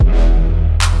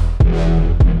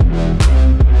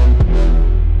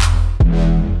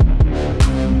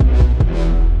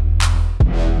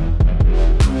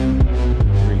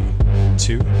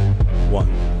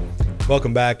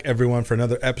Welcome back, everyone, for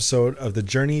another episode of the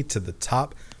Journey to the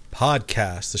Top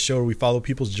podcast, the show where we follow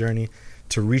people's journey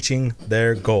to reaching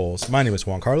their goals. My name is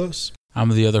Juan Carlos. I'm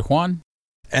the other Juan.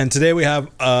 And today we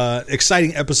have an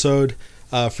exciting episode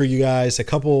for you guys. A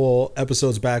couple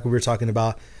episodes back, we were talking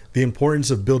about the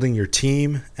importance of building your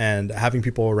team and having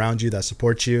people around you that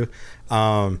support you,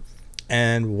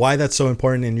 and why that's so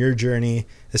important in your journey,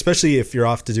 especially if you're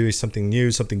off to do something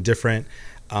new, something different.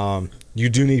 You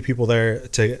do need people there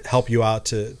to help you out,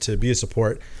 to be a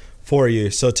support for you.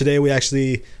 So today we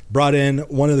actually brought in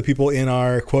one of the people in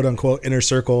our quote unquote inner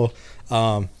circle,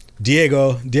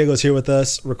 Diego. Diego's here with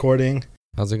us recording.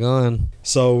 How's it going?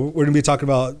 So we're going to be talking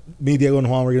about, me, Diego, and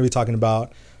Juan, we're going to be talking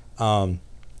about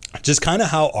just kind of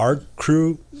how our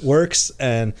crew works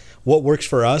and what works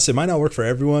for us. It might not work for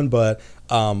everyone, but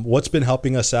what's been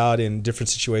helping us out in different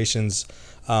situations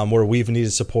where we've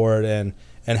needed support, and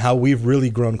how we've really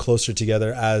grown closer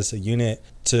together as a unit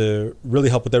to really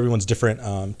help with everyone's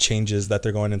different changes that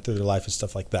they're going into their life and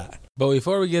stuff like that. But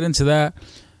before we get into that,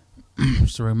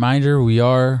 just a reminder, we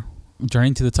are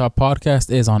Journey to the Top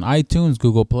podcast is on iTunes,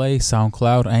 Google Play,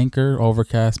 SoundCloud, Anchor,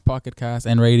 Overcast, Pocket Cast,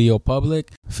 and Radio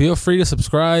Public. Feel free to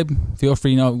subscribe.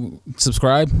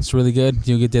 Subscribe. It's really good.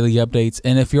 You'll get daily updates.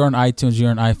 And if you're on iTunes,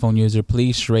 you're an iPhone user,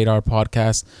 please rate our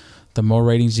podcast. The more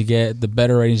ratings you get, the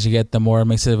better ratings you get, the more it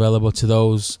makes it available to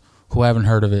those who haven't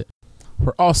heard of it.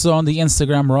 We're also on the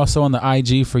Instagram. We're also on the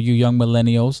IG for you young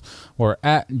millennials. We're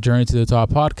at Journey to the Top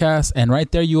podcast. And right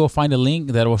there, you will find a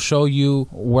link that will show you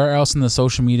where else in the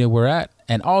social media we're at.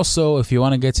 And also, if you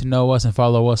want to get to know us and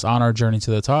follow us on our Journey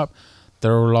to the Top,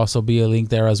 there will also be a link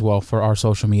there as well for our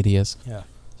social medias. Yeah.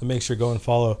 So make sure go and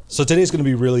follow. So today's going to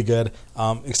be really good.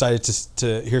 Excited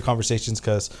to hear conversations,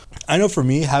 because I know for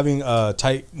me, having a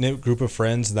tight-knit group of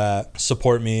friends that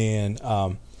support me and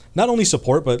not only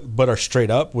support but are straight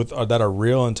up with that are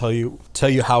real and tell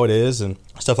you how it is and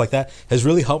stuff like that has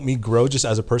really helped me grow just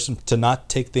as a person, to not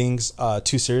take things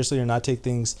too seriously, or not take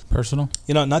things personal.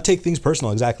 Not take things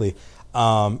personal, exactly.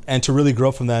 And to really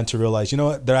grow from that and to realize, you know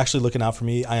what, they're actually looking out for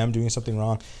me. I am doing something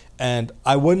wrong. And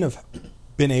I wouldn't have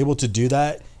been able to do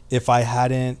that if I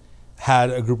hadn't had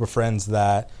a group of friends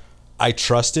that I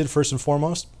trusted first and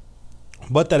foremost,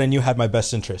 but that I knew had my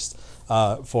best interest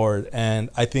forward. And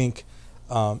I think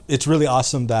it's really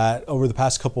awesome that over the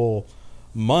past couple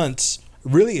months,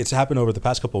 really it's happened over the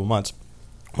past couple of months.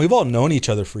 We've all known each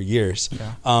other for years,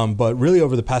 but really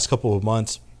over the past couple of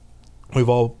months, we've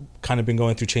all kind of been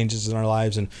going through changes in our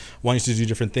lives and wanting to do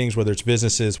different things, whether it's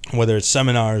businesses, whether it's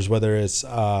seminars, whether it's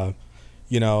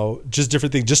just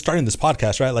different things, just starting this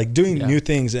podcast, right? Like doing new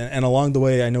things. And along the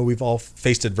way, I know we've all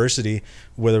faced adversity,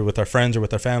 whether with our friends or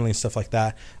with our family and stuff like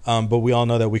that. But we all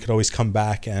know that we could always come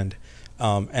back and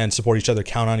support each other,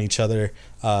 count on each other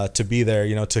to be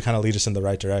there, to kind of lead us in the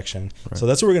right direction. Right. So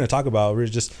that's what we're going to talk about. We're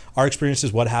just our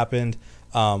experiences, what happened,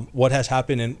 what has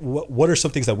happened, and what are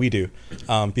some things that we do,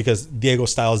 because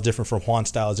Diego's style is different from Juan's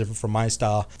style, is different from my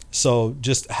style. So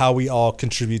just how we all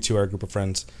contribute to our group of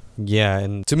friends. Yeah,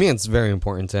 and to me, it's very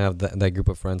important to have that group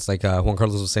of friends. Like Juan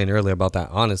Carlos was saying earlier about that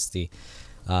honesty.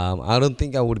 I don't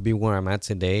think I would be where I'm at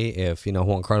today if,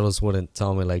 Juan Carlos wouldn't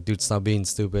tell me, like, dude, stop being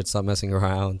stupid, stop messing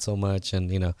around so much,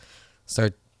 and,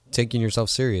 start taking yourself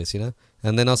serious,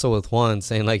 And then also with Juan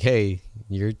saying, like, hey,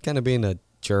 you're kind of being a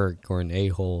jerk or an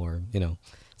a-hole or,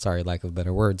 sorry, lack of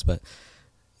better words, but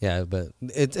yeah, but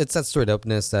it's that straight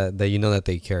upness that that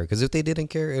they care. Because if they didn't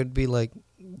care, it would be like,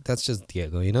 that's just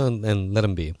Diego, and let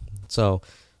him be. So,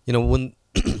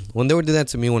 when they would do that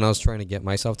to me when I was trying to get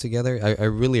myself together, I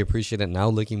really appreciate it now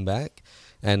looking back.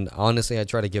 And honestly, I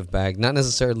try to give back, not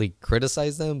necessarily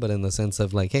criticize them, but in the sense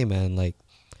of like, hey man, like,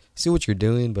 see what you're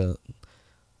doing, but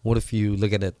what if you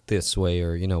look at it this way?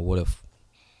 Or, what if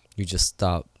you just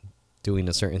stop doing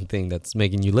a certain thing that's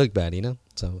making you look bad,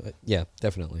 So, yeah,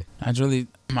 definitely. That's really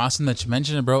awesome that you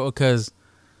mentioned it, bro, because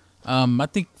I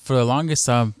think for the longest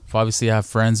time, obviously I have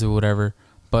friends or whatever,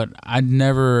 but I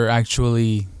never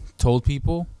actually told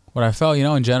people what I felt,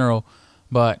 in general.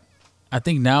 But I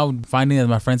think now finding that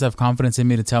my friends have confidence in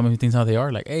me to tell me things how they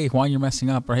are, like, hey, Juan, you're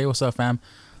messing up, or hey, what's up, fam?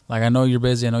 Like, I know you're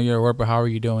busy, I know you're at work, but how are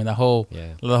you doing? The whole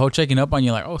checking up on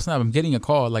you, like, oh snap, I'm getting a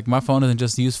call. Like, my phone isn't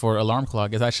just used for alarm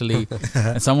clock. It's actually,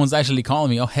 and someone's actually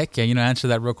calling me. Oh heck yeah, answer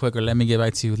that real quick, or let me get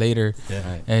back to you later. Yeah.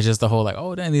 And it's just the whole like,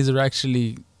 oh damn, these are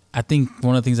actually, I think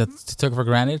one of the things that took for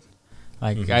granted.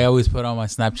 Like I always put on my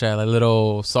Snapchat like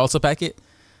little salsa packet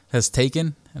has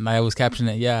taken, and I always caption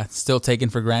it, yeah, still taken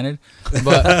for granted.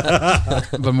 But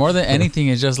but more than anything,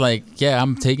 it's just like, yeah,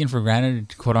 I'm taking for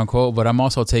granted, quote unquote, but I'm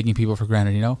also taking people for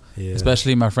granted, Yeah.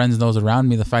 Especially my friends and those around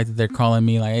me, the fact that they're calling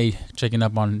me like, hey, checking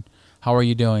up on how are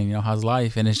you doing, how's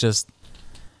life? And it's just,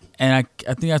 And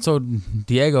I think I told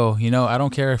Diego, you know, I don't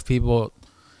care if people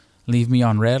leave me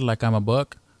on red like I'm a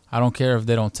book. I don't care if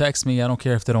they don't text me. I don't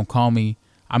care if they don't call me.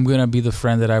 I'm going to be the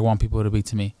friend that I want people to be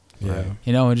to me. Yeah.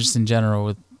 You know, and just in general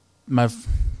with my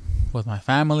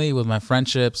family, with my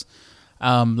friendships.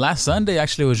 Last Sunday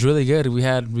actually was really good. We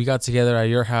got together at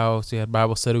your house. We had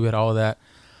Bible study. We had all of that.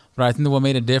 But I think what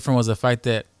made it different was the fact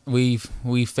that we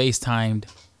FaceTimed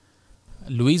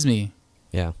Luismi.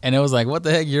 Yeah. And it was like, what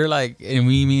the heck? You're like, and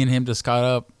me and him just caught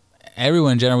up.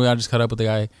 Everyone in general, we all just caught up with the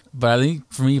guy. But I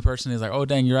think for me personally, it's like, oh,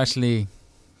 dang, you're actually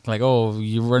like, oh,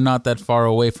 we're not that far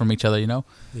away from each other, you know?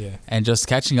 Yeah. And just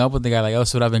catching up with the guy, like, oh,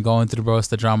 so what I've been going through, bro. It's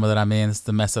the drama that I'm in. It's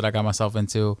the mess that I got myself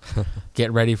into.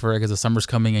 Get ready for it because the summer's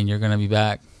coming and you're going to be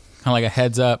back. Kind of like a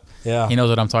heads up. Yeah. He knows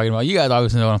what I'm talking about. You guys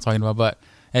obviously know what I'm talking about. But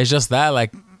it's just that,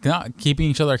 like, not keeping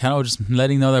each other accountable, just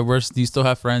letting know that you still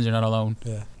have friends. You're not alone.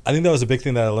 Yeah. I think that was a big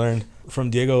thing that I learned from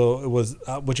Diego. It was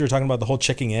what you were talking about, the whole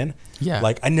checking in. Yeah.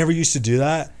 Like, I never used to do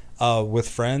that with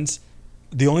friends.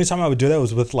 The only time I would do that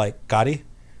was with, like, Gotti.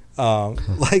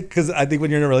 Like, because I think when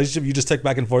you're in a relationship, you just text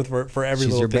back and forth for every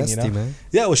She's little your thing, bestie, you know? man.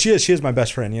 Yeah, well, she is my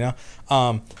best friend, you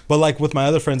know? But, like, with my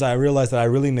other friends, I realized that I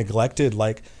really neglected,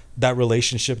 like, that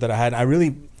relationship that I had.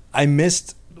 I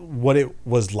missed what it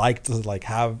was like to, like,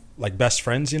 have, like, best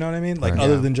friends, you know what I mean? Like, Right.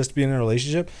 other than just being in a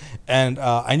relationship. And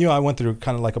I knew I went through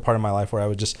kind of, like, a part of my life where I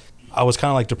was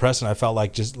kind of, like, depressed, and I felt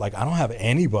like just, like, I don't have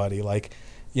anybody, like,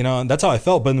 you know, and that's how I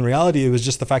felt. But in reality, it was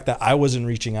just the fact that I wasn't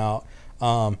reaching out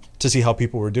to see how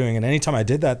people were doing. And anytime I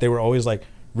did that, they were always, like,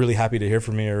 really happy to hear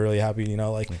from me, or really happy, you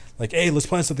know, like, hey, let's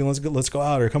plan something, let's go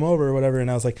out, or come over, or whatever.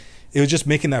 And I was like, it was just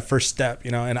making that first step,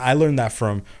 you know. And I learned that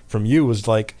from you, was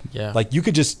like, Yeah. like, you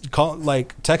could just call,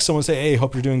 like, text someone, say, hey,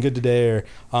 hope you're doing good today, or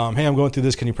hey, I'm going through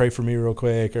this, can you pray for me real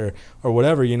quick, or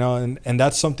whatever, you know. And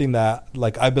that's something that,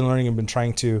 like, I've been learning and been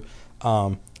trying to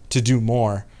do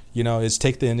more, you know, is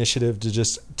take the initiative to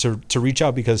just to reach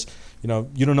out, because, you know,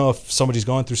 you don't know if somebody's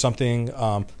going through something,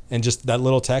 and just that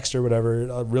little text or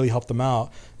whatever really helped them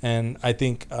out. And I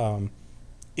think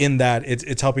in that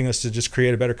it's helping us to just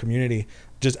create a better community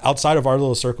just outside of our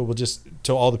little circle, but just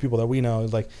to all the people that we know,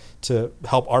 like, to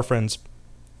help our friends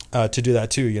to do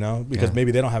that too, you know, because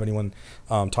maybe they don't have anyone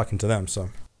talking to them. So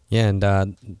Yeah,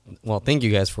 and well, thank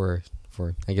you guys for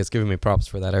I guess giving me props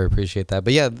for that. I appreciate that.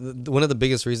 But yeah, one of the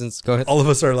biggest reasons. Go ahead. all of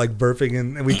us are, like, burping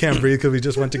and we can't breathe because we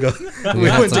just went to go We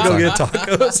had some get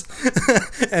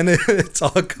tacos, and it's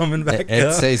all coming back It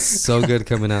up. tastes so good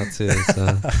coming out too.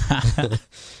 So.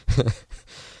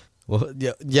 Well,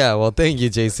 yeah. Well, thank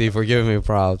you, JC, for giving me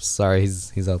props. Sorry,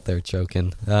 he's out there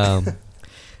choking. For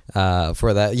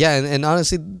that, yeah, and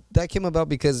honestly, that came about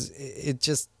because it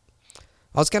just,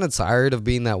 I was kind of tired of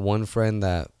being that one friend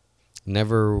that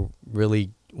never really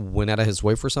went out of his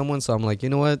way for someone. So I'm like, you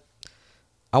know what?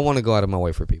 I want to go out of my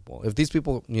way for people. If these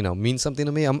people, you know, mean something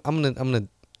to me, I'm gonna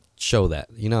show that.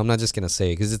 You know, I'm not just gonna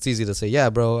say it, because it's easy to say, yeah,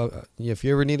 bro, if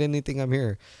you ever need anything, I'm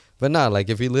here. But not like,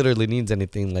 if he literally needs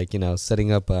anything, like, you know,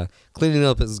 setting up, cleaning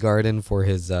up his garden for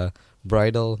his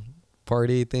bridal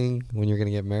party thing when you're gonna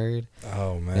get married.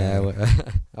 Oh man, Yeah,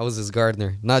 I was his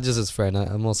gardener, not just his friend.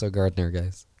 I'm also a gardener,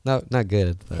 guys. Not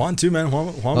good. But. Juan too, man.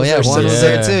 Juan Oh was yeah, there Juan was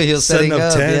setting- there too. He was setting up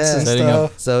tents yeah. and Setting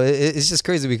stuff. up. So it's just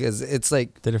crazy because it's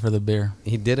like Did it for the beer.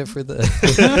 he did it for the.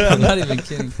 I'm not even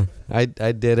kidding. I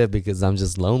did it because I'm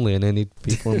just lonely and I need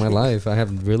people in my life. I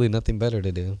have really nothing better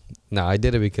to do. No, I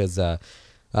did it because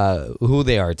who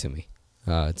they are to me.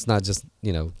 It's not just,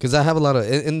 you know, because I have a lot of,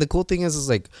 and the cool thing is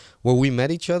like where we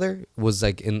met each other was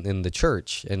like in the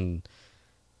church, and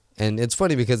it's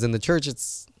funny because in the church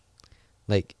it's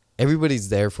like everybody's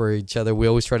there for each other. We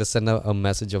always try to send out a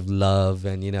message of love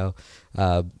and, you know,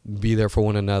 be there for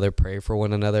one another, pray for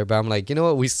one another. But I'm like, you know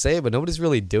what, we say it, but nobody's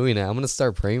really doing it. I'm gonna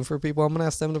start praying for people. I'm gonna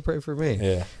ask them to pray for me.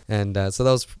 Yeah. And so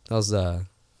that was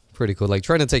pretty cool. Like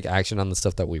trying to take action on the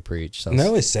stuff that we preach. And I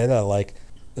always say that, like,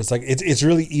 it's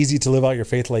really easy to live out your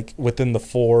faith, like, within the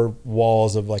four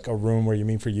walls of, like, a room where you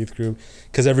meet for youth group,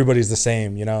 because everybody's the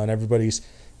same, you know, and everybody's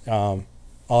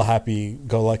all happy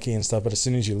go lucky and stuff. But as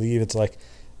soon as you leave, it's like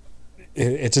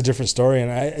it's a different story.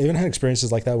 And I even had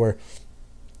experiences like that where,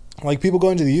 like, people go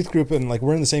into the youth group and, like,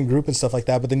 we're in the same group and stuff like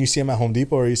that, but then you see them at Home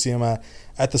Depot or you see them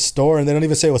at the store and they don't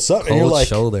even say what's up. Cold and you're like,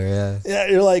 shoulder, yeah,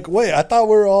 you're like, wait, I thought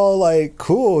we were all, like,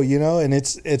 cool, you know. And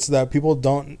it's that people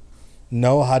don't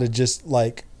know how to just,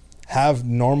 like, have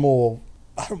normal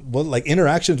like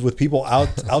interactions with people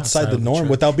outside the of the norm church.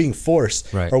 without being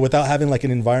forced, Right. or without having, like, an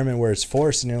environment where it's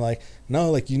forced. And you're like, no,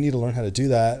 like, you need to learn how to do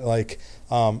that. Like,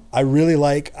 I really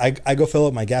like, I go fill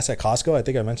up my gas at Costco. I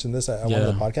think I mentioned this at one of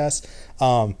the podcasts.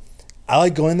 I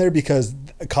like going there because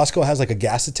Costco has like a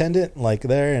gas attendant like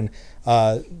there, and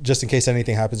just in case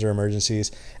anything happens or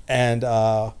emergencies. And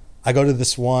I go to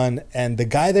this one, and the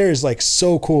guy there is like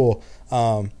so cool.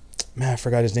 Man, I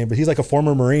forgot his name, but he's like a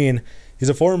former Marine. He's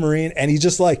a former Marine, and he's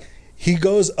just like, he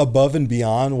goes above and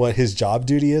beyond what his job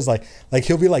duty is. Like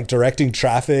he'll be like directing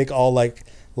traffic all like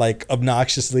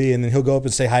obnoxiously, and then he'll go up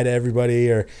and say hi to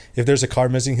everybody, or if there's a car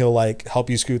missing, he'll like help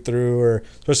you scoot through, or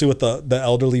especially with the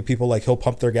elderly people, like he'll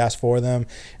pump their gas for them.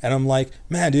 And I'm like,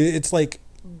 man, dude, it's like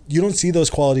you don't see those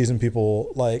qualities in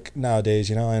people like nowadays,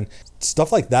 you know. And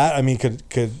stuff like that, I mean,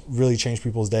 could really change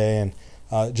people's day.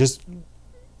 And just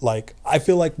like, I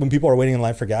feel like when people are waiting in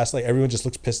line for gas, like everyone just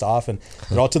looks pissed off and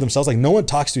they're all to themselves. Like no one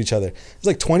talks to each other. There's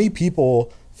like 20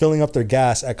 people filling up their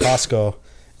gas at Costco,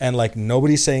 and like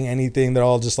nobody's saying anything. They're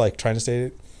all just like trying to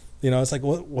say, you know, it's like,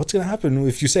 what's going to happen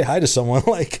if you say hi to someone?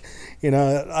 Like, you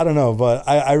know, I don't know, but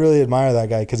I really admire that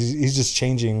guy, because he's just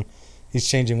changing. He's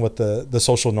changing what the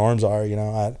social norms are, you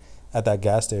know, at that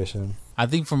gas station. I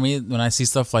think for me, when I see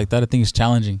stuff like that, I think it's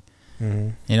challenging. Mm-hmm.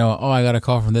 You know, oh, I got a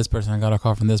call from this person. I got a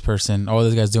call from this person. Oh,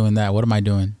 this guy's doing that. What am I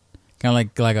doing? Kind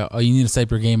of like oh, you need to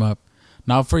step your game up.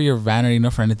 Not for your vanity,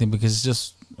 not for anything, because it's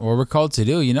just what we're called to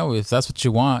do. You know, if that's what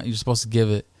you want, you're supposed to give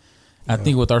it. Yeah. I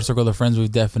think with our circle of friends, we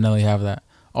definitely have that.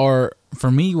 Or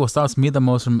for me, what stops me the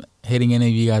most from hitting any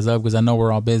of you guys up, because I know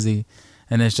we're all busy,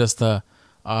 and it's just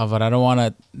but I don't want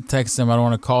to text him. I don't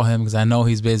want to call him because I know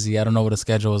he's busy. I don't know what his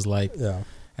schedule is like. Yeah.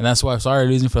 And that's why I'm sorry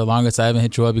losing for the longest. I haven't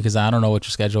hit you up because I don't know what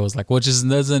your schedule is like, which is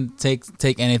doesn't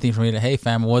take anything from me to, hey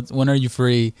fam, when are you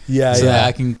free? Yeah, so yeah. that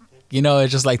I can, you know,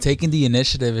 it's just like taking the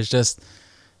initiative. It's just,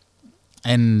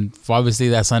 and obviously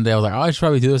that Sunday I was like, oh, I should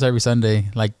probably do this every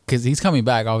Sunday, like, because he's coming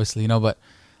back, obviously, you know, but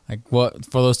like what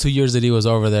for those 2 years that he was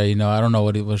over there, you know, I don't know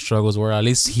what struggles were. At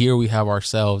least here we have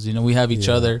ourselves, you know, we have each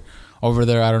other. Over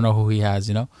there, I don't know who he has,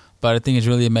 you know, but I think it's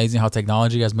really amazing how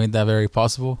technology has made that very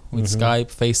possible with Skype,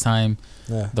 FaceTime,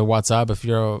 the WhatsApp. If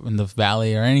you're in the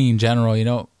Valley or any in general, you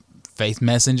know, Face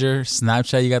Messenger,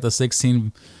 Snapchat, you got the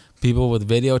 16 people with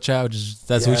video chat, which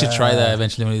is, we should try that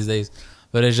eventually one of these days.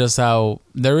 But it's just how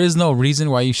there is no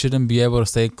reason why you shouldn't be able to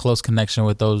stay close connection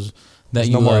with those that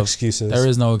you love. No more excuses. There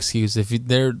is no excuse. If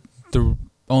they're the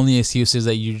only excuse is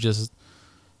that you just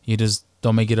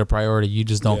don't make it a priority. You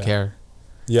just don't care.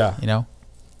 Yeah. You know?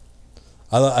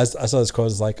 I saw this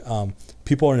quote. It's like,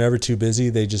 people are never too busy.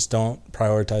 They just don't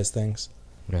prioritize things.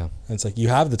 Yeah. And it's like, you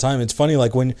have the time. It's funny,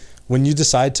 like when you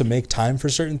decide to make time for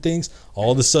certain things,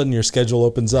 all of a sudden your schedule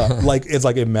opens up. Like, it's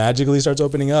like it magically starts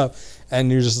opening up, and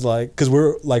you're just like, because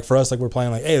we're like, for us, like we're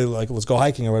planning like, hey, like let's go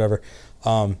hiking or whatever.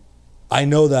 I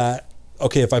know that,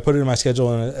 okay, if I put it in my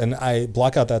schedule and I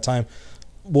block out that time,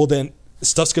 well then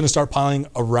stuff's going to start piling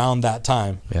around that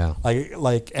time. Yeah.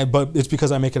 But it's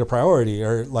because I make it a priority,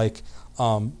 or like,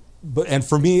 and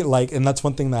for me, like, and that's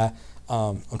one thing that,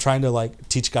 I'm trying to like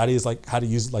teach Gotti is like how to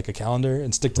use like a calendar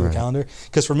and stick to the calendar.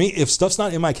 Because for me, if stuff's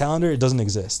not in my calendar, it doesn't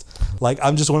exist. Like,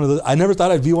 I'm just one of those, I never thought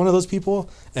I'd be one of those people,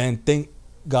 and thank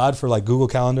God for like Google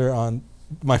Calendar on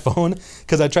my phone.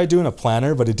 Cause I tried doing a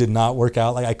planner, but it did not work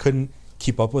out. Like, I couldn't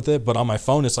keep up with it, but on my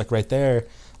phone, it's like right there.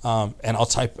 And I'll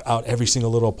type out every single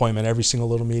little appointment, every single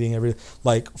little meeting,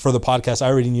 like for the podcast, I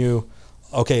already knew,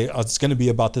 okay, it's going to be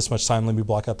about this much time. Let me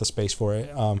block out the space for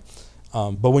it.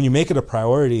 But when you make it a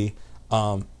priority,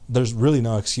 there's really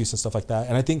no excuse and stuff like that.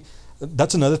 And I think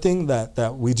that's another thing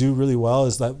that we do really well,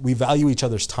 is that we value each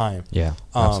other's time. Yeah,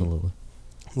 absolutely.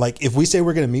 Like, if we say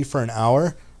we're going to meet for an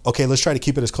hour, okay, let's try to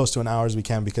keep it as close to an hour as we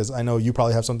can, because I know you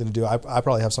probably have something to do. I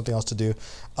probably have something else to do.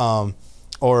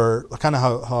 Or kind of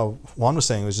how Juan was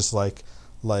saying, it was just like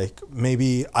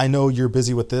maybe I know you're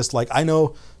busy with this. Like, I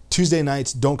know Tuesday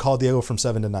nights, don't call Diego from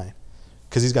 7 to 9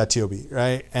 because he's got TOB,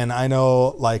 right? And I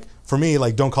know, like, for me,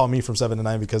 like, don't call me from 7 to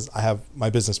 9 because I have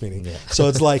my business meeting. Yeah. So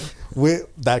it's like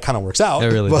that kind of works out. It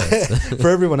really does. For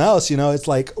everyone else, you know, it's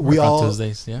like we all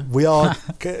Tuesdays, yeah. We all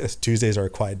Tuesdays are a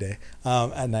quiet day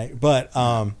at night, but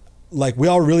like, we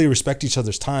all really respect each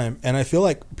other's time, and I feel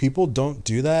like people don't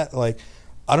do that. Like,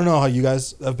 I don't know how you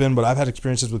guys have been, but I've had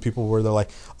experiences with people where they're like,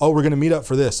 oh, we're going to meet up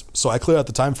for this. So I clear out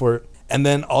the time for it. And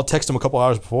then I'll text them a couple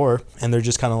hours before, and they're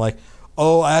just kind of like,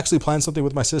 oh, I actually planned something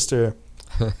with my sister.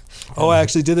 Oh, I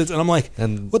actually did this. And I'm like,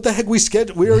 what the heck?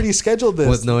 We already scheduled this.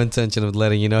 With no intention of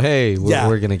letting you know, hey,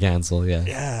 we're going to cancel. Yeah.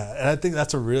 Yeah. And I think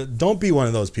that's don't be one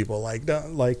of those people. Don't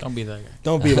be that guy.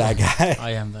 Don't be that guy.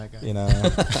 I am that guy. You know,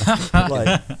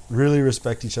 like, really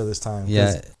respect each other's time.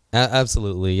 Yeah,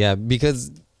 absolutely. Yeah.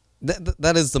 Because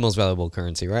that is the most valuable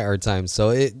currency, right? Our time.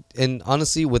 So and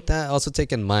honestly, with that, also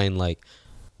take in mind, like,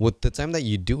 with the time that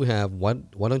you do have, why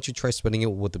don't you try spending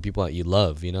it with the people that you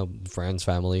love? You know, friends,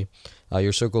 family,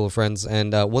 your circle of friends.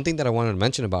 And one thing that I wanted to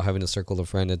mention about having a circle of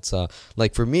friends, it's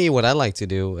like for me, what I like to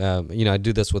do, you know, I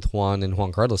do this with Juan and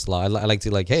Juan Carlos a lot. I like to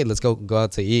like, hey, let's go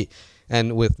out to eat.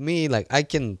 And with me, like, I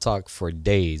can talk for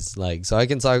days. Like, so I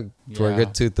can talk for a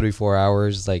good 2, 3, 4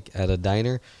 hours, like, at a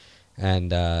diner. And,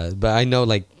 but I know,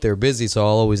 like, they're busy. So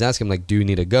I'll always ask them, like, do you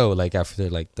need to go? Like, after,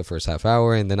 like, the first half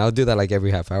hour. And then I'll do that, like,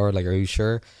 every half hour. Like, are you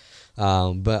sure?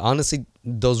 But honestly,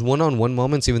 those one-on-one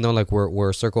moments, even though, like,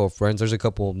 we're a circle of friends, there's a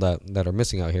couple that are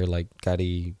missing out here, like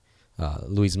Kari,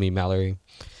 Louise, me, Mallory,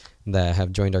 that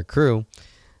have joined our crew.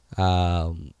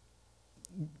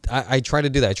 I try to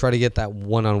do that. I try to get that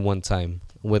one-on-one time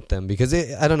with them because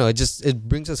I don't know, it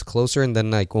brings us closer. And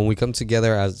then like when we come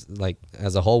together as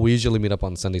a whole, we usually meet up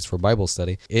on Sundays for Bible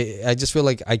study. I just feel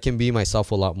like I can be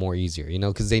myself a lot more easier, you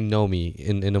know, because they know me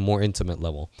in a more intimate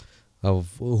level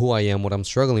of who I am, what I'm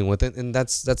struggling with. And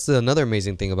that's another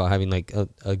amazing thing about having like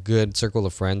a good circle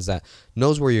of friends that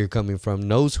knows where you're coming from,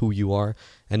 knows who you are,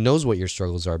 and knows what your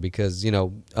struggles are. Because, you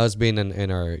know, us being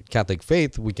in our Catholic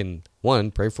faith, we can,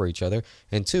 1, pray for each other,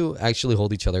 and 2, actually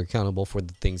hold each other accountable for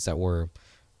the things that we're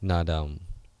not,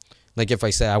 like if I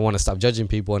say I want to stop judging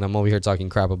people and I'm over here talking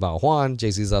crap about Juan,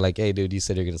 JC's like, hey dude, you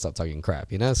said you're going to stop talking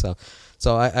crap, you know?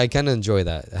 So I kind of enjoy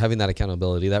that, having that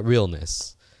accountability, that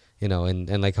realness. You know,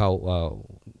 and like how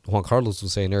Juan Carlos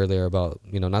was saying earlier about,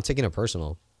 you know, not taking it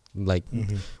personal. Like,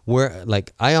 where,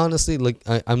 like, I honestly, like,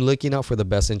 I'm looking out for the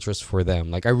best interest for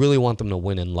them. Like, I really want them to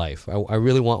win in life. I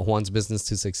really want Juan's business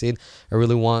to succeed. I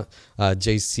really want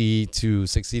JC to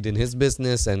succeed in his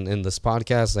business and in this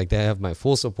podcast. Like, they have my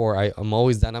full support. I'm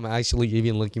always down. I'm actually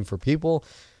even looking for people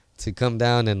to come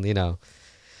down and, you know,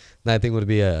 that I think would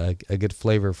be a good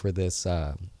flavor for this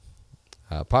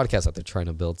podcast that they're trying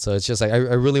to build. So it's just like I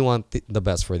really want the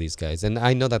best for these guys, and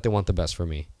I know that they want the best for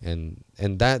me, and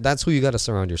that's who you got to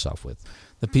surround yourself with.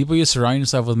 The people you surround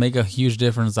yourself with make a huge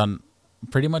difference on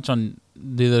pretty much on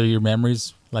either your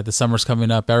memories. Like the summer's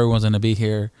coming up, everyone's gonna be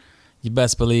here. You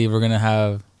best believe we're gonna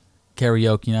have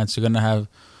karaoke nights. We're gonna have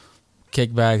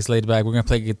kickbacks, laid back. We're gonna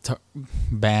play guitar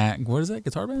band. What is that?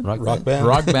 Guitar band? Rock band.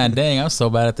 Rock band. Dang, I'm so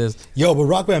bad at this. Yo, but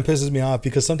rock band pisses me off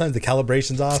because sometimes the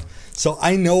calibration's off. So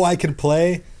I know I can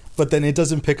play, but then it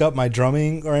doesn't pick up my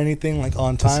drumming or anything like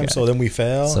on time. So then we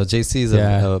fail. So JC's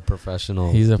a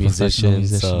professional. He's a musician. professional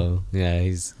musician. So yeah,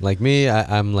 he's like me.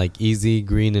 I'm like easy,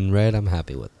 green and red. I'm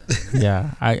happy with it.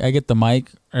 Yeah, I get the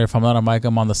mic, or if I'm not on mic,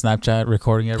 I'm on the Snapchat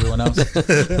recording everyone else.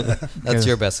 That's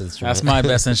your best instrument. That's my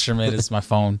best instrument. It's my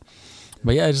phone.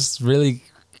 But yeah, just really,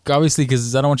 obviously,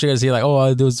 because I don't want you guys to hear like, oh,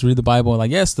 all I do is read the Bible. Like,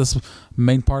 yes, that's the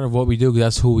main part of what we do because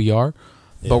that's who we are.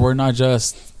 Yeah. But we're not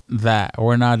just that.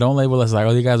 Don't label us like,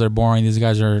 oh, these guys are boring. These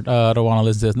guys are, I don't want to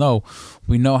listen to this. No,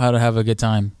 we know how to have a good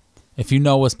time. If you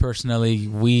know us personally,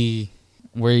 we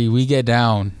get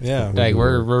down. Yeah. Like,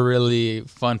 we're really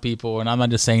fun people. And I'm not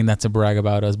just saying that to brag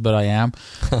about us, but I am.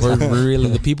 We're really,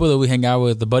 the people that we hang out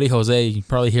with, the buddy Jose, you're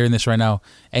probably hearing this right now.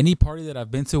 Any party that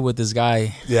I've been to with this guy,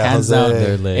 hands down,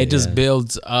 it just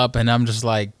builds up. And I'm just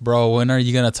like, bro, when are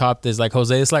you going to top this? Like,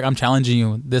 Jose, it's like I'm challenging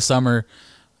you this summer.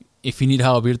 If you need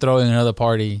help, you're throwing another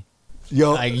party.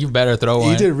 Yo, like, you better throw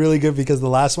one. You did really good because the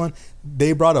last one,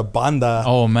 they brought a banda.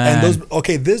 Oh, man.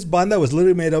 And this banda was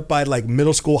literally made up by like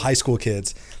middle school, high school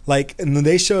kids. Like, and when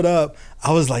they showed up,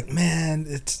 I was like,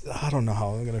 man, I don't know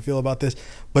how I'm going to feel about this.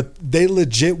 But they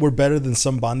legit were better than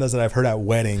some bandas that I've heard at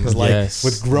weddings. Like,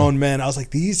 with grown men. I was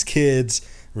like, these kids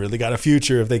really got a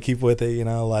future if they keep with it, you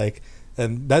know? Like,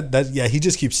 and yeah, he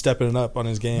just keeps stepping it up on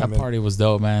his game. That party was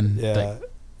dope, man. Yeah.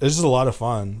 It's just a lot of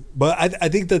fun. But I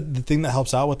think that the thing that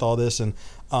helps out with all this, and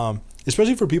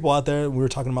especially for people out there, we were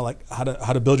talking about like how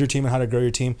to build your team and how to grow your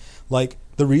team. Like,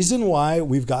 the reason why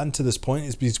we've gotten to this point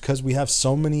is because we have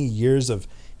so many years of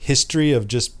history of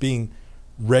just being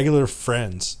regular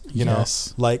friends, you know?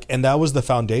 Like, and that was the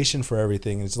foundation for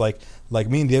everything. It's like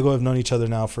me and Diego have known each other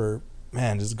now for,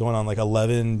 man, it's going on like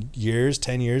 11 years,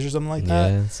 10 years or something like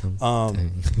that. Yeah,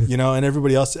 you know, and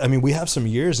everybody else, I mean, we have some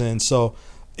years in, so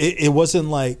it wasn't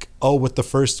like, oh, with the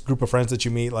first group of friends that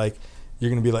you meet, like, you're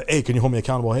going to be like, hey, can you hold me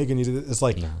accountable? Hey, can you do this? It's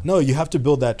like, no, you have to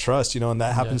build that trust, you know, and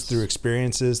that happens through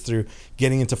experiences, through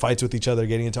getting into fights with each other,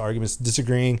 getting into arguments,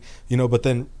 disagreeing, you know, but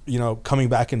then, you know, coming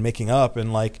back and making up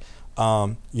and like,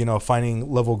 you know,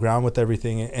 finding level ground with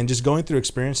everything and just going through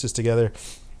experiences together.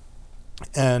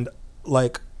 And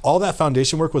like, all that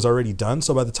foundation work was already done.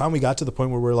 So by the time we got to the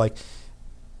point where we're like,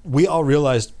 we all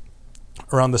realized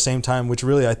around the same time, which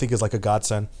really I think is like a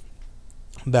godsend,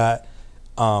 that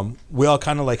we all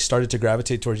kind of like started to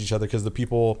gravitate towards each other because the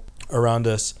people around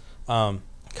us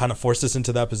kind of forced us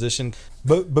into that position.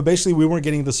 But basically, we weren't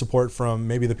getting the support from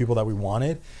maybe the people that we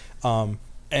wanted,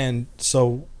 and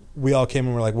so we all came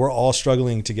and we're like, we're all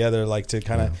struggling together, like to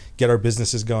kind of get our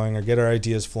businesses going or get our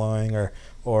ideas flowing or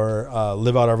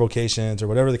live out our vocations or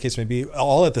whatever the case may be,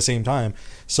 all at the same time.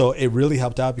 So it really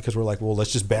helped out because we're like, well,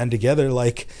 let's just band together,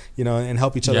 like, you know, and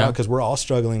help each other out because we're all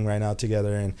struggling right now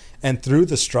together. And through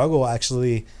the struggle,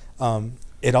 actually,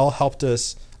 it all helped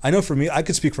us. I know for me, I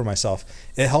could speak for myself.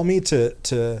 It helped me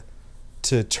to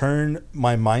turn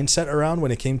my mindset around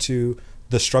when it came to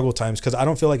the struggle times, because I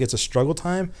don't feel like it's a struggle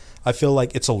time. I feel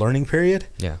like it's a learning period.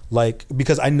 Yeah. Like,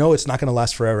 because I know it's not going to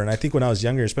last forever. And I think when I was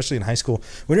younger, especially in high school,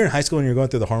 when you're in high school and you're going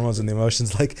through the hormones and the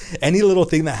emotions, like any little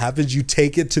thing that happens, you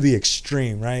take it to the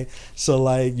extreme, right? So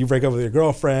like you break up with your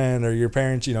girlfriend or your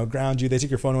parents, you know, ground you, they take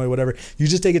your phone away, whatever. You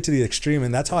just take it to the extreme.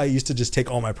 And that's how I used to just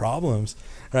take all my problems,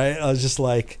 right? I was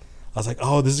like,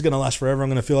 oh, this is going to last forever. I'm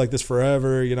going to feel like this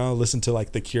forever, you know, listen to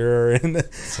like The Cure and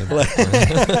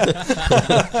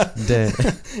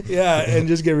yeah, and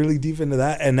just get really deep into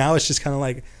that. And now it's just kind of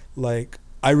like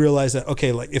I realize that,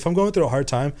 okay, like if I'm going through a hard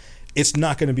time, it's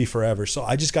not going to be forever. So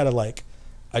I just got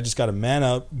to man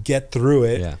up, get through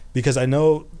it because I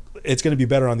know it's going to be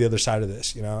better on the other side of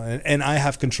this, you know, and I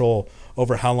have control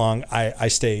over how long I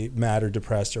stay mad or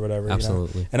depressed or whatever.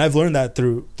 Absolutely. You know? And I've learned that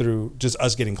through just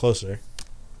us getting closer.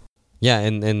 Yeah,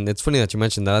 and it's funny that you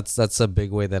mentioned that. That's a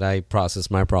big way that I process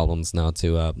my problems now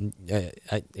too.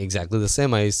 I exactly the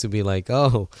same. I used to be like,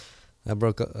 oh, I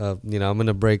broke up, you know, I'm going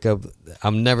to break up.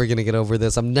 I'm never going to get over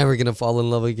this. I'm never going to fall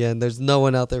in love again. There's no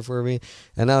one out there for me.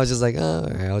 And I was just like, oh, all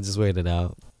right, I'll just wait it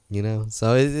out, you know?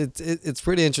 So it's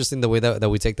pretty interesting the way that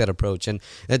we take that approach. And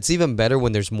it's even better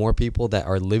when there's more people that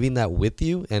are living that with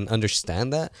you and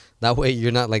understand that. That way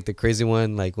you're not like the crazy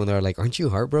one, like when they're like, aren't you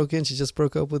heartbroken? She just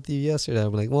broke up with you yesterday.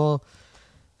 I'm like, well,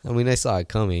 I mean, I saw it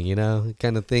coming, you know,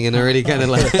 kind of thing. And already kind of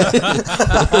like...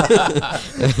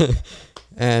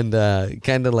 and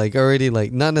kind of like already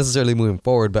like not necessarily moving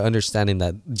forward, but understanding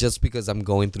that just because I'm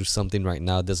going through something right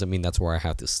now doesn't mean that's where I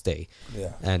have to stay.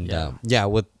 Yeah. And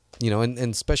with, you know, and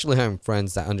especially having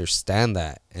friends that understand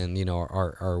that and, you know,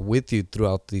 are with you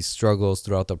throughout these struggles,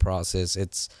 throughout the process.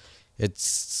 It's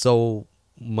so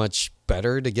much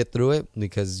better to get through it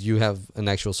because you have an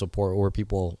actual support where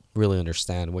people really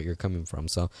understand what you're coming from.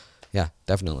 So yeah,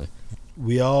 definitely.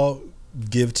 We all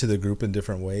give to the group in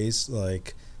different ways.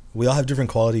 Like, we all have different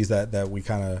qualities that we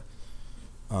kind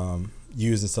of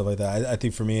use and stuff like that. I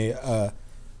think for me,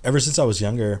 ever since I was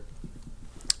younger,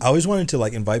 I always wanted to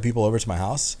like invite people over to my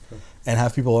house and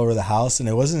have people over the house. And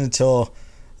it wasn't until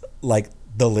like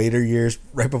the later years,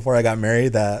 right before I got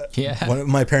married, that when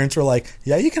my parents were like,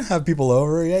 yeah, you can have people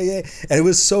over. Yeah. And it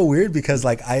was so weird because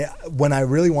like when I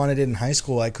really wanted it in high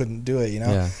school, I couldn't do it, you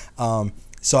know? Yeah.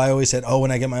 So I always said, oh,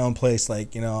 when I get my own place,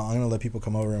 like, you know, I'm going to let people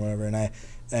come over and whatever.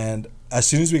 And as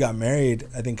soon as we got married,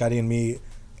 I think Gotti and me,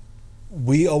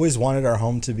 we always wanted our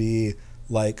home to be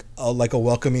like a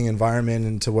welcoming environment,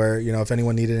 and to where, you know, if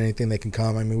anyone needed anything, they can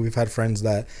come. I mean, we've had friends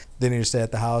that they need to stay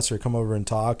at the house or come over and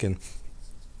talk, and,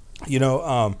 you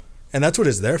know, and that's what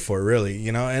it's there for, really,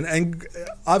 you know. And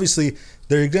obviously,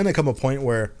 there's going to come a point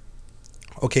where,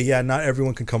 okay, yeah, not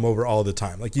everyone can come over all the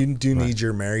time. Like, you do need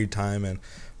your married time and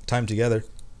time together.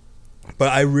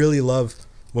 But I really love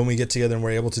when we get together and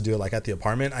we're able to do it like at the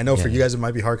apartment. I know for you guys it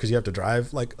might be hard because you have to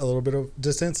drive like a little bit of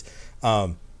distance.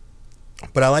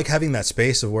 But I like having that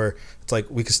space of where it's like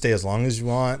we can stay as long as you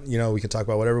want. You know, we can talk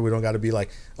about whatever. We don't got to be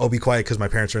like, oh, be quiet because my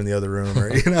parents are in the other room,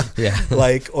 or, you know,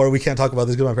 like, or we can't talk about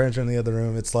this because my parents are in the other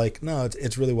room. It's like, no,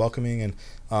 it's really welcoming. And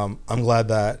I'm glad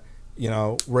that, you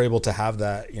know, we're able to have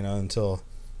that, you know, until,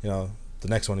 you know, the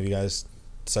next one of you guys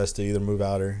decides to either move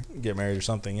out or get married or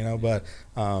something, you know. But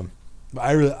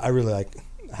I really like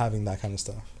having that kind of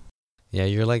stuff. Yeah,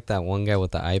 you're like that one guy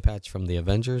with the eye patch from the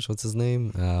Avengers. What's his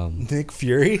name? Nick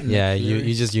Fury. Yeah,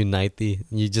 you just unite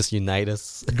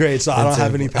us. Great. So I don't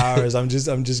have any powers. I'm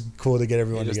just cool to get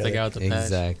everyone together. Take out the patch.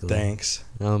 Exactly. Thanks.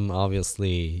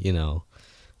 Obviously, you know,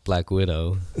 Black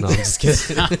Widow. No, I'm just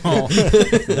kidding.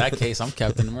 In that case, I'm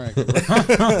Captain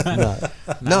America.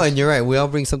 No, and you're right. We all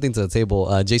bring something to the table.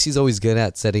 JC's always good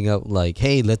at setting up like,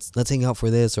 hey, let's hang out for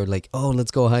this, or like, oh,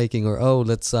 let's go hiking, or oh,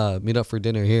 let's meet up for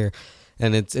dinner here.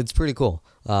 And it's pretty cool.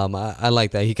 I like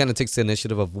that. He kind of takes the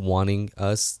initiative of wanting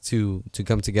us to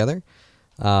come together.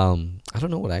 I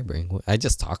don't know what I bring. I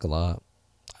just talk a lot.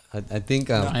 I think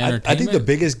I think the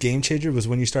biggest game changer was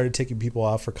when you started taking people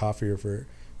out for coffee or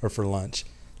for lunch.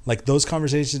 Like those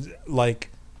conversations,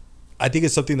 like I think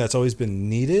it's something that's always been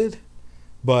needed,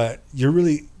 but you're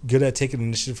really good at taking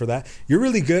initiative for that. You're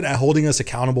really good at holding us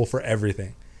accountable for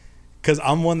everything. because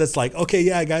I'm one that's like, okay,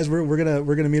 yeah, guys, we're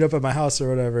gonna meet up at my house or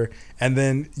whatever, and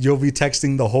then you'll be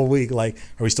texting the whole week like,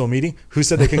 are we still meeting? Who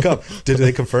said they can come? Did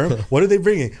they confirm? What are they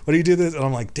bringing? What do you do this? And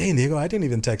I'm like, dang, Diego, I didn't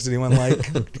even text anyone.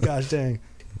 Like, gosh, dang.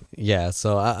 Yeah,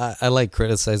 so I like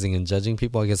criticizing and judging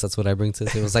people. I guess that's what I bring to the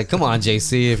table. It's like, come on,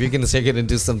 JC, if you're gonna take it and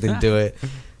do something, do it.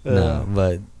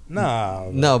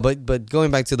 No, but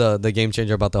going back to the game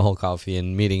changer about the whole coffee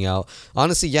and meeting out.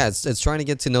 Honestly, yeah, it's trying to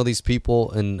get to know these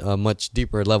people in a much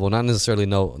deeper level. Not necessarily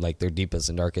know like their deepest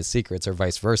and darkest secrets, or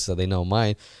vice versa. They know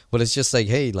mine, but it's just like,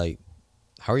 hey, like,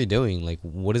 how are you doing? Like,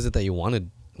 what is it that you want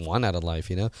out of life?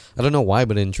 You know, I don't know why,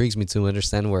 but it intrigues me to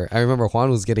understand. Where I remember Juan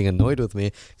was getting annoyed with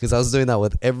me because I was doing that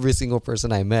with every single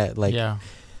person I met. Like, yeah.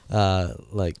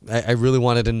 Like I really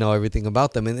wanted to know everything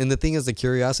about them, and the thing is, the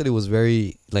curiosity was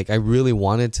very, like, I really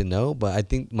wanted to know, but I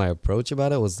think my approach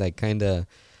about it was like kind of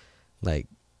like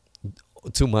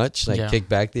too much, like kick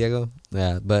back, Diego.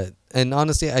 Yeah, but and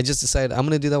honestly, I just decided I'm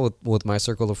gonna do that with my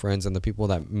circle of friends and the people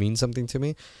that mean something to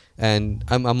me, and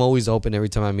I'm always open every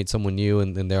time I meet someone new,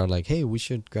 and they're like, hey, we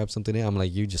should grab something. I'm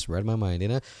like, you just read my mind, you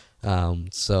know.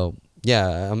 So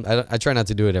yeah, I try not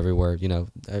to do it everywhere, you know.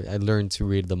 I learned to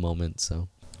read the moment, so.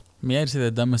 I mean, I just say the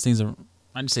dumbest things.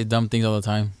 I just say dumb things all the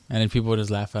time, and then people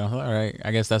just laugh at them. All right, I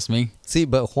guess that's me. See,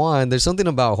 but Juan, there's something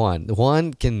about Juan.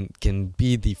 Juan can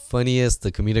be the funniest,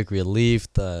 the comedic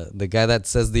relief, the guy that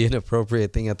says the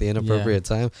inappropriate thing at the inappropriate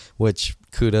time. Which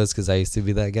kudos, because I used to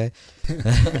be that guy.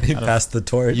 He passed the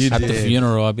torch. At the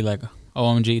funeral, I'd be like,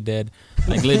 OMG, dead.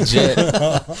 Like, legit.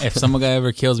 If some guy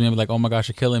ever kills me, I'd be like, oh my gosh,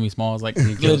 you're killing me, Small. It's like,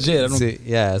 legit. See,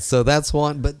 yeah, so that's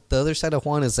Juan. But the other side of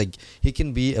Juan is like, he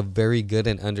can be a very good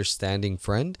and understanding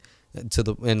friend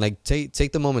and like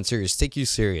take the moment serious, take you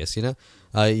serious, you know.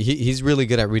 He's really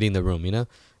good at reading the room, you know,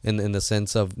 in the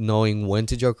sense of knowing when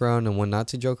to joke around and when not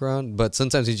to joke around. But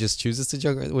sometimes he just chooses to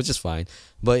joke around, which is fine.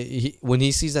 But when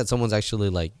he sees that someone's actually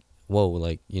like, whoa,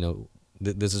 like, you know,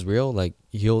 this is real, like,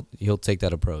 he'll take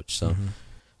that approach. So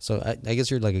so I guess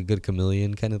you're like a good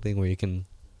chameleon kind of thing, where you can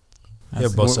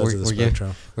both sides of the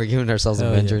spectrum. We're giving ourselves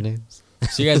Avenger names.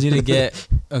 So you guys need to get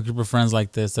a group of friends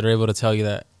like this that are able to tell you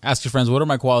that. Ask your friends, what are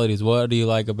my qualities? What do you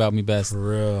like about me best? For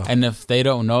real. And if they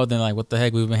don't know, then like, what the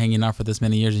heck? We've been hanging out for this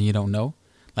many years and you don't know.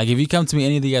 Like, if you come to me,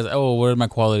 any of you guys, oh, what are my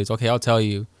qualities? Okay, I'll tell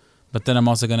you. But then I'm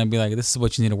also gonna be like, this is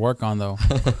what you need to work on, though.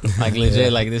 Like,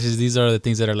 legit, like, these are the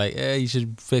things that are like, you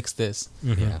should fix this.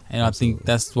 Yeah, and absolutely. I think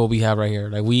that's what we have right here.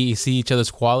 Like, we see each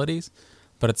other's qualities,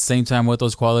 but at the same time, with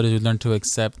those qualities, we learn to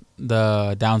accept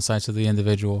the downsides of the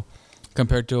individual,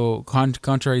 compared to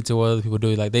contrary to what other people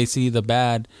do. Like, they see the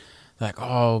bad, like,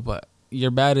 oh, but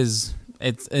your bad is,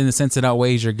 it's in the sense it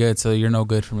outweighs your good, so you're no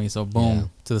good for me. So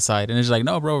boom, to the side, and it's like,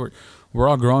 no, bro. We're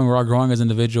all growing as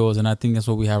individuals, and I think that's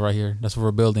what we have right here. That's what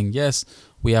we're building. Yes,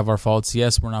 we have our faults.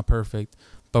 Yes, we're not perfect,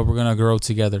 but we're gonna grow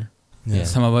together. Yeah.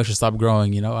 Some of us should stop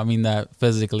growing, you know. I mean that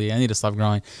physically. I need to stop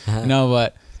growing. You know,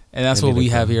 but and that's what we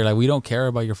have here. Like, we don't care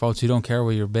about your faults. We don't care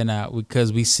where you've been at,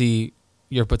 because we see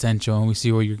your potential and we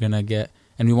see where you're gonna get,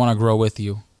 and we want to grow with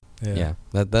you. Yeah.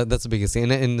 That's the biggest thing.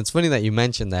 And it's funny that you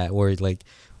mentioned that, where like,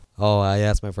 oh, I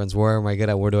asked my friends, where am I good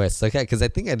at? Where do I suck at? Because I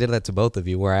think I did that to both of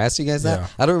you, where I asked you guys that. Yeah.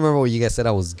 I don't remember what you guys said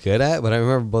I was good at, but I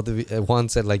remember both of you. Juan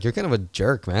said, like, you're kind of a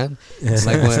jerk, man. It's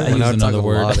like when I was talking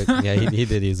word. Yeah, he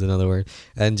did use another word.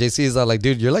 And JC is like,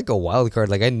 dude, you're like a wild card.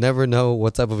 Like, I never know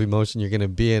what type of emotion you're going to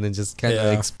be in, and just kind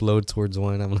of explode towards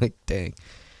one. I'm like, dang.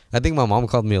 I think my mom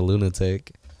called me a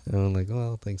lunatic. And I'm like,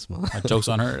 well, thanks, Mom. My joke's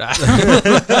on her.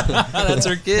 That's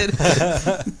her kid.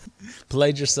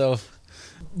 Played yourself.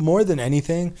 More than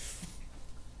anything,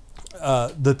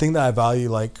 the thing that I value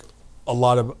like a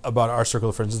lot about our circle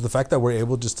of friends is the fact that we're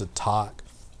able just to talk.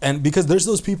 And because there's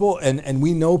those people, and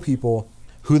we know people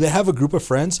who they have a group of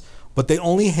friends, but they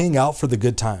only hang out for the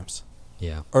good times.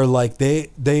 Yeah. Or like they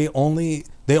only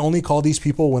call these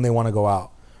people when they want to go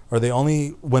out, or they only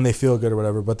when they feel good or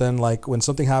whatever. But then like when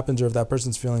something happens, or if that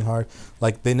person's feeling hard,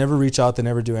 like they never reach out, they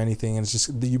never do anything, and it's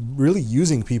just you really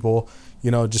using people,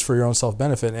 you know, just for your own self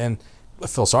benefit. And I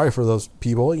feel sorry for those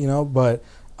people, you know, but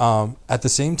at the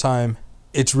same time,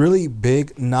 it's really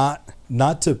big not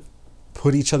to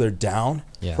put each other down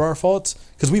for our faults,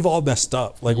 because we've all messed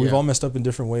up. Like we've all messed up in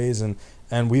different ways, and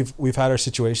we've had our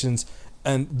situations.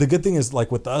 And the good thing is,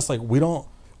 like with us, like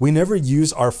we never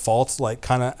use our faults like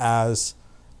kind of as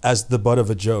the butt of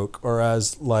a joke, or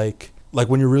as like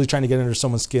when you're really trying to get under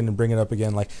someone's skin and bring it up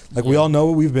again. Like we all know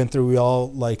what we've been through. We all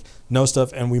like know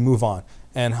stuff, and we move on.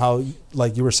 And how,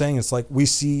 like you were saying, it's like we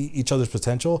see each other's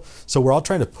potential, so we're all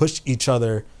trying to push each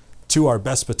other to our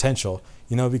best potential,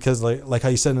 you know, because like how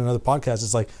you said in another podcast,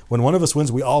 it's like when one of us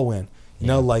wins, we all win, You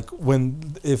know, like when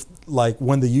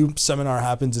the U seminar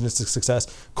happens and it's a success,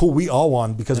 cool, we all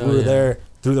won because we were there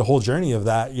through the whole journey of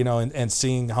that, you know, and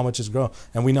seeing how much it's grown,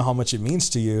 and we know how much it means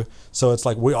to you. So it's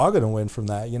like, we are going to win from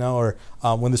that, you know, or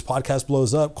when this podcast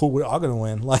blows up, cool, we're all going to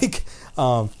win. Like,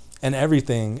 and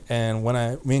everything. And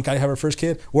when me and Kai have our first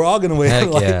kid, we're all going to win. Heck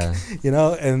like, yeah. You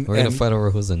know, and we're going to fight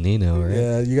over who's a Nino, right?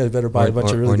 Yeah, you guys better buy a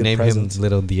bunch of really good name presents. him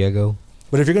Little Diego.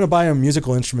 But if you're going to buy him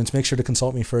musical instruments, make sure to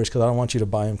consult me first, because I don't want you to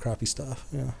buy him crappy stuff.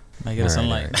 Yeah. I get a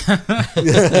Sunlight.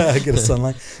 Yeah, get a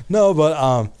Sunlight. No,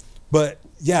 but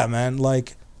yeah, man,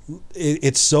 like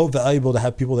it's so valuable to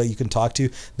have people that you can talk to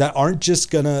that aren't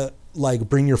just going to like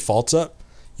bring your faults up,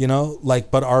 you know, like,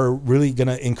 but are really going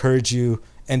to encourage you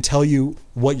and tell you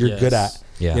what you're good at.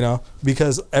 Yeah. You know,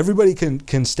 because everybody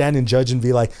can stand and judge and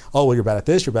be like, oh, well, you're bad at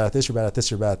this, you're bad at this, you're bad at this,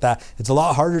 you're bad at that. It's a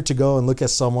lot harder to go and look at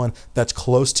someone that's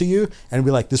close to you and be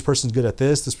like, this person's good at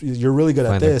this, you're really good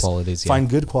at this. Find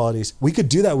good qualities. We could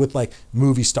do that with like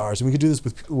movie stars, and we could do this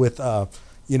with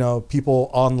you know, people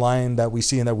online that we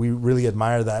see and that we really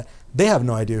admire, that they have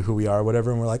no idea who we are or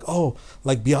whatever, and we're like, oh,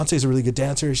 like Beyonce's a really good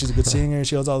dancer, she's a good singer,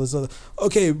 she does all this other.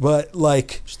 Okay, but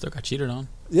like, she still got cheated on.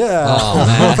 Yeah.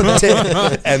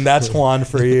 Oh, and that's Juan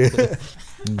for you.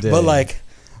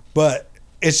 but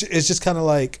it's just kind of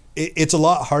like, it's a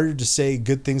lot harder to say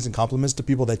good things and compliments to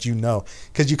people that you know,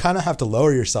 because you kind of have to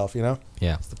lower yourself, you know?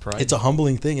 Yeah. It's the pride. It's a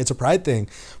humbling thing. It's a pride thing.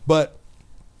 But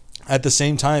at the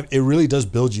same time, it really does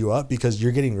build you up, because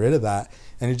you're getting rid of that.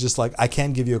 And it's just like, I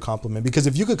can't give you a compliment, because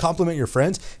if you could compliment your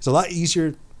friends, it's a lot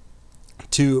easier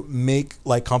to make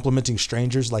like complimenting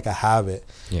strangers like a habit,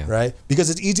 right? Because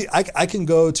it's easy. I can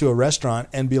go to a restaurant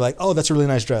and be like, oh, that's a really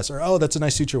nice dress, or oh, that's a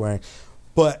nice suit you're wearing,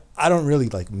 but I don't really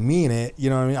like mean it,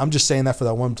 you know what I mean? I'm just saying that for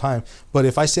that one time. But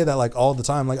if I say that like all the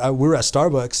time, like we were at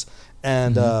Starbucks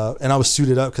and I was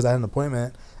suited up because I had an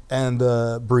appointment, and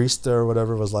the barista or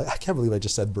whatever was like, I can't believe I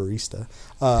just said barista.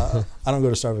 I don't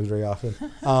go to Starbucks very often.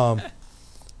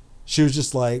 She was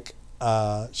just like,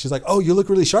 she's like, oh, you look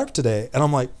really sharp today. And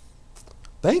I'm like,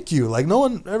 thank you. Like, no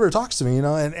one ever talks to me, you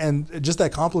know, and just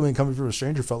that compliment coming from a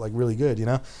stranger felt like really good, you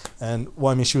know? And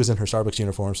well, I mean, she was in her Starbucks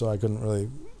uniform, so I couldn't really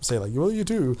say like, well, you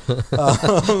too.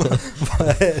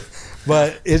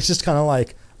 But it's just kind of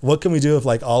like, what can we do if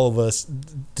like all of us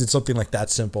did something like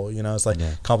that simple, you know? It's like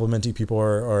complimenting people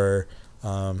or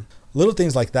little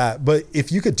things like that. But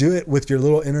if you could do it with your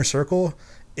little inner circle,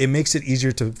 it makes it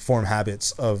easier to form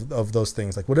habits of those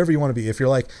things. Like whatever you want to be. If you're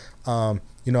like,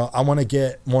 you know, I want to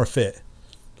get more fit.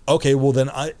 Okay, well then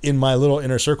in my little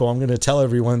inner circle, I'm going to tell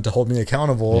everyone to hold me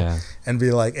accountable and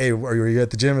be like, hey, are you at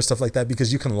the gym and stuff like that?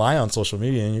 Because you can lie on social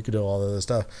media and you can do all of this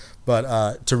stuff.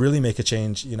 But to really make a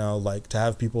change, you know, like to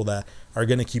have people that are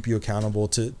going to keep you accountable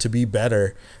to be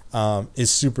better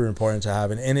is super important to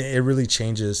have. And it really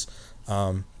changes.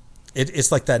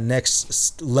 It's like that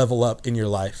next level up in your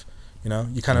life. You know,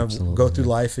 you kind of go through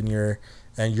life and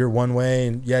you're one way,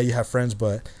 and yeah, you have friends,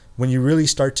 but when you really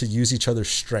start to use each other's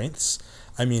strengths,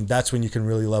 I mean, that's when you can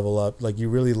really level up. Like you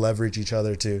really leverage each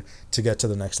other to get to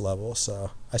the next level. So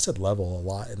I said level a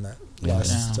lot in that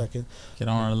last second. Get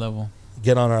on our level.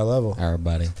 Get on our level.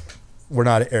 Everybody. We're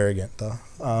not arrogant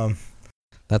though.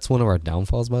 That's one of our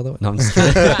downfalls, by the way. No, I'm just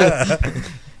kidding.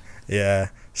 Yeah.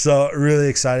 So really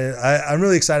excited. I'm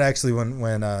really excited actually when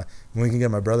we can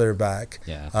get my brother back.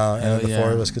 Yeah. And the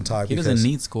four of us can talk. He doesn't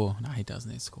need school. No, he does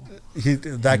need school.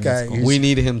 That guy. We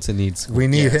need him to need school. We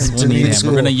need him to need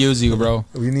school. We're gonna use you, bro.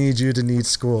 We need you to need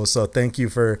school. So thank you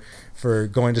for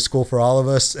going to school for all of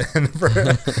us and for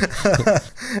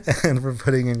and for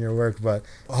putting in your work. But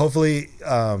hopefully,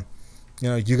 you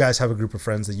know, you guys have a group of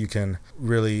friends that you can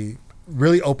really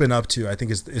open up to. I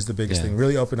think is the biggest thing.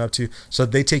 Really open up to, so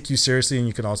they take you seriously and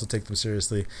you can also take them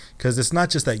seriously, because it's not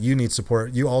just that you need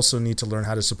support, you also need to learn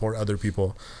how to support other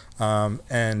people,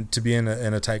 and to be in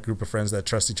a tight group of friends that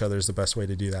trust each other is the best way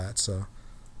to do that. So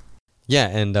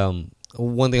and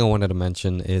one thing I wanted to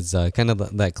mention is kind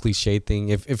of that cliche thing.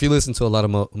 If you listen to a lot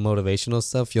of motivational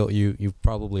stuff, you've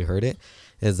probably heard it,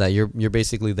 is that you're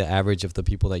basically the average of the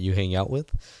people that you hang out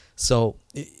with. So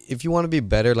if you want to be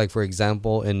better, like for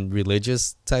example, in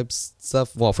religious type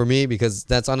stuff, well, for me, because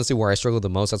that's honestly where I struggle the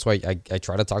most. That's why I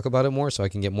try to talk about it more so I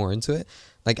can get more into it.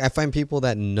 Like I find people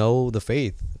that know the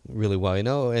faith really well, you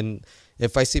know, and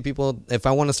if I see people, if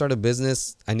I want to start a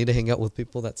business, I need to hang out with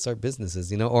people that start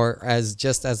businesses, you know, or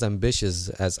just as ambitious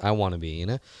as I want to be, you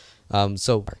know.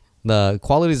 So the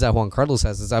qualities that Juan Carlos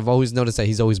has is I've always noticed that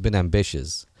he's always been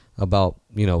ambitious about,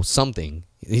 you know, something.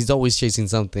 He's always chasing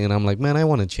something, and I'm like, man, I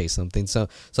want to chase something. So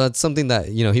it's something that,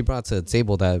 you know, he brought to the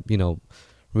table that, you know,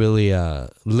 really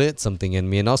lit something in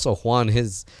me. And also Juan,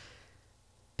 his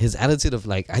his attitude of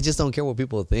like, I just don't care what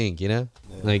people think, you know.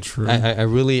 Like True. I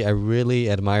really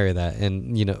admire that,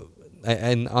 and you know,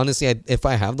 and honestly, if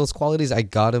I have those qualities, I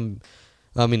got him.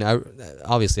 I mean,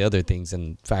 obviously other things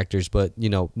and factors, but you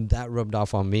know, that rubbed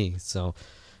off on me. So,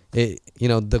 you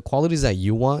know, the qualities that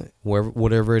you want,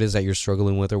 whatever it is that you're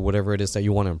struggling with, or whatever it is that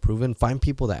you want to improve in, find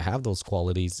people that have those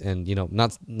qualities, and you know,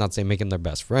 not say make them their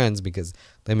best friends, because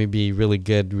they may be really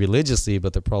good religiously,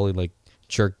 but they're probably like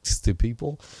jerks to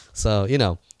people. So you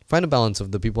know, find a balance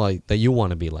of the people that you want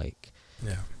to be like.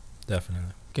 Yeah, definitely.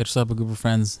 Get yourself a group of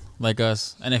friends like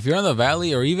us. And if you're in the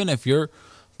valley, or even if you're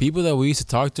people that we used to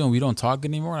talk to and we don't talk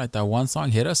anymore, like that one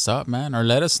song, hit us up, man, or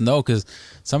let us know, because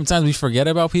sometimes we forget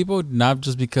about people, not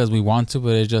just because we want to,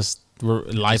 but it just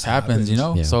life happens, you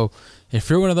know. Yeah. So if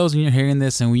you're one of those and you're hearing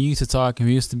this, and we used to talk and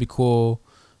we used to be cool,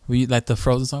 we like the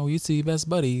Frozen song, we used to be best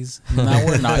buddies, now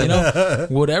we're not, you know.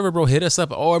 Whatever, bro, hit us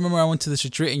up. Oh, I remember I went to this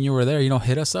retreat and you were there, you know.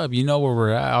 Hit us up, you know where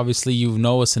we're at. Obviously you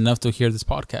know us enough to hear this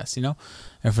podcast, you know.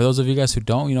 And for those of you guys who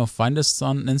don't, you know, find us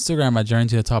on Instagram at Journey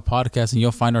to the Top Podcast, and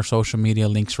you'll find our social media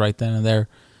links right then and there.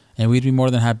 And we'd be more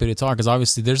than happy to talk, because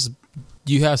obviously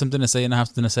you have something to say and I have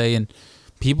something to say, and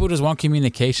people just want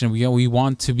communication. We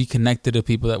want to be connected to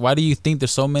people. Why do you think there's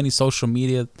so many social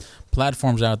media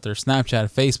platforms out there?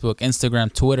 Snapchat, Facebook,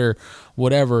 Instagram, Twitter,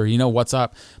 whatever, you know,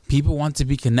 WhatsApp. People want to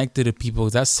be connected to people.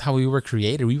 That's how we were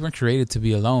created. We weren't created to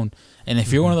be alone. And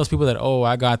if you're one of those people that, oh,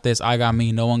 I got this, I got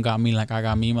me, no one got me like I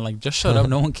got me, I'm like, just shut up.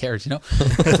 No one cares, you know.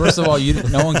 First of all,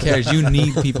 no one cares. You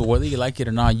need people, whether you like it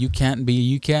or not. You can't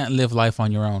live life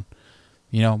on your own.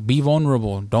 You know, be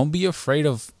vulnerable. Don't be afraid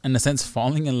of, in a sense,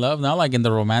 falling in love. Not like in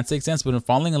the romantic sense, but in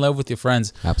falling in love with your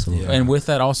friends. Absolutely. Yeah. And with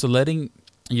that, also letting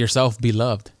yourself be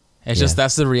loved. It's just,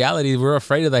 that's the reality. We're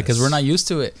afraid of that because we're not used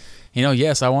to it. You know,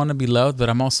 yes, I want to be loved, but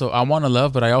I want to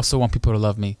love, but I also want people to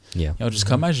love me. Yeah. You know, just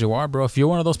come as you are, bro. If you're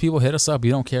one of those people, hit us up.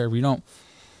 You don't care. We don't.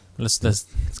 Let's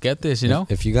get this, you know?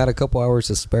 If you got a couple hours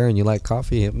to spare and you like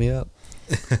coffee, hit me up.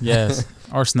 Yes.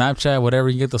 Or Snapchat, whatever.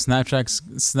 You get those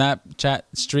Snapchat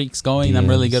streaks going. DMs. I'm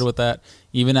really good with that.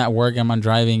 Even at work, I'm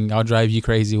driving. I'll drive you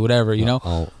crazy, whatever, you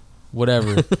know?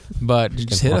 Whatever. But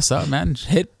just hit us up, man.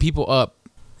 Hit people up.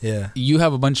 Yeah. You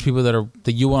have a bunch of people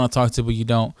that you want to talk to, but you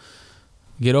don't.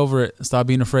 Get over it. Stop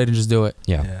being afraid and just do it.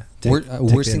 Yeah. Take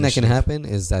Worst thing that can initiative. happen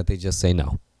is that they just say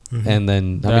no. Mhm. And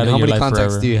then, They're I out mean, of how your many life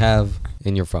contacts forever. do you have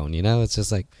in your phone? You know, it's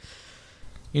just like,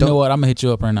 You know what? I'm going to hit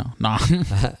you up right now. Nah.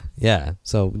 yeah.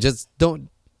 So just do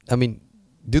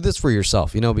this for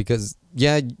yourself, you know, because,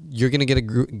 yeah, you're going to get a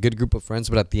good group of friends,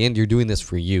 but at the end, you're doing this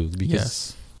for you because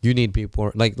Yes. you need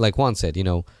people. Like Juan said, you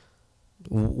know,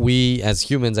 we as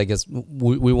humans, I guess,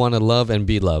 we want to love and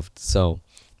be loved. So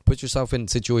put yourself in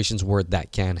situations where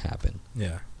that can happen.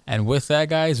 Yeah. And with that,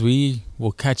 guys, we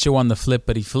will catch you on the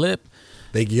flippity flip.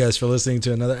 Thank you guys for listening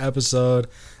to another episode.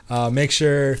 Make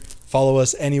sure follow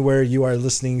us anywhere you are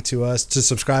listening to us. To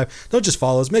subscribe, don't just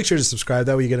follow us. Make sure to subscribe.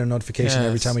 That way you get a notification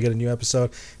every time we get a new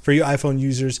episode. For you iPhone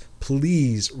users,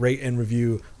 please rate and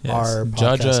review our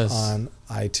Judge podcast us on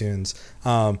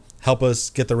iTunes. Help us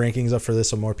get the rankings up for this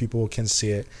so more people can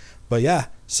see it. But yeah,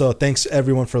 so thanks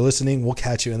everyone for listening. We'll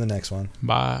catch you in the next one.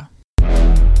 Bye.